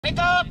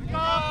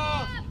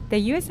The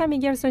U.S. Army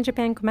Garrison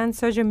Japan Command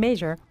Sergeant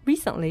Major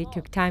recently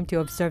took time to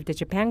observe the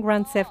Japan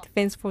Ground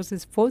Self-Defense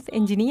Force's 4th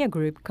Engineer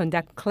Group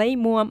conduct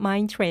Claymore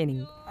mine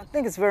training. I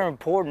think it's very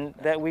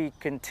important that we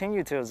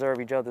continue to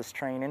observe each other's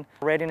training.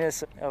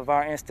 Readiness of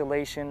our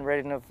installation,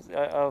 readiness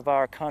of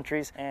our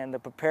countries, and the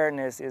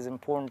preparedness is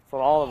important for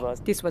all of us.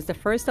 This was the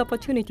first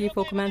opportunity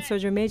for Command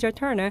Sergeant Major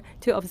Turner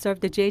to observe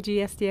the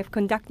JGSDF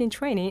conducting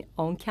training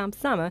on Camp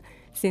Zama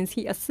since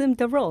he assumed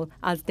the role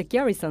as the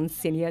Garrison's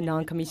senior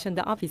non-commissioned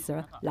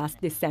officer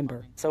last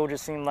December.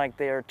 Soldiers seem like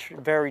they are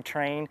very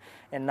trained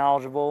and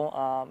knowledgeable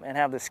and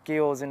have the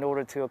skills in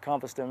order to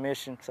accomplish their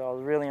mission. So I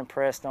was really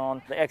impressed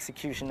on the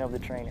execution of the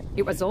training.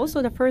 It was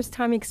also the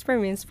first-time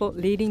experience for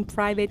leading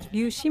Private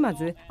Ryu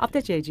Shimazu of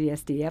the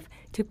JGSDF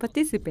to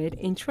participate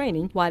in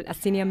training while a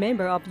senior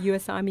member of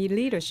U.S. Army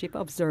leadership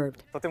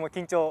observed.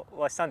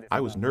 I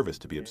was nervous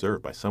to be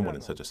observed by someone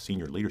in such a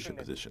senior leadership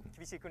position,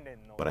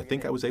 but I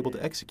think I was able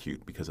to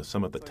execute because of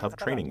some of the tough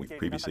training we've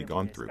previously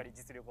gone through.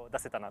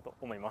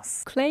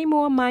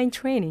 Claymore mine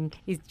training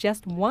is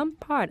just one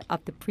part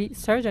of the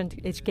pre-sergeant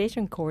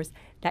education course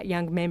that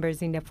young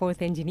members in the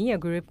 4th Engineer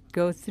Group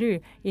go through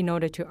in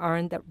order to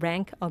earn the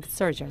rank of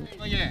sergeant.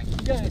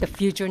 The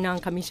future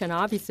non-commissioned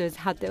officers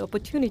had the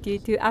opportunity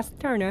to ask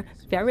Turner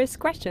various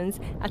questions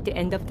at the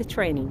end of the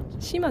training.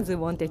 Shimazu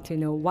wanted to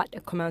know what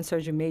a Command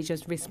Sergeant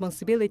Major's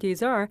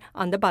responsibilities are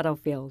on the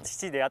battlefield.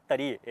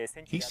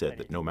 He said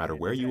that no matter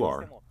where you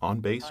are,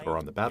 on base or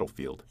on the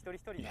battlefield,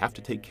 you have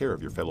to take care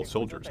of your fellow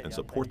soldiers and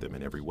support them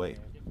in every way.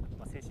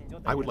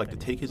 I would like to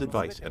take his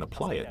advice and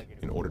apply it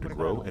in order to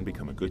grow and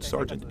become a good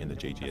sergeant in the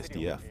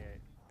JGSDF.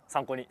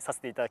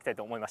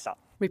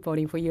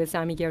 Reporting for U.S.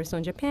 Army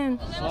Garrison Japan,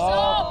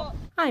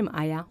 I'm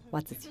Aya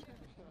Watsuji.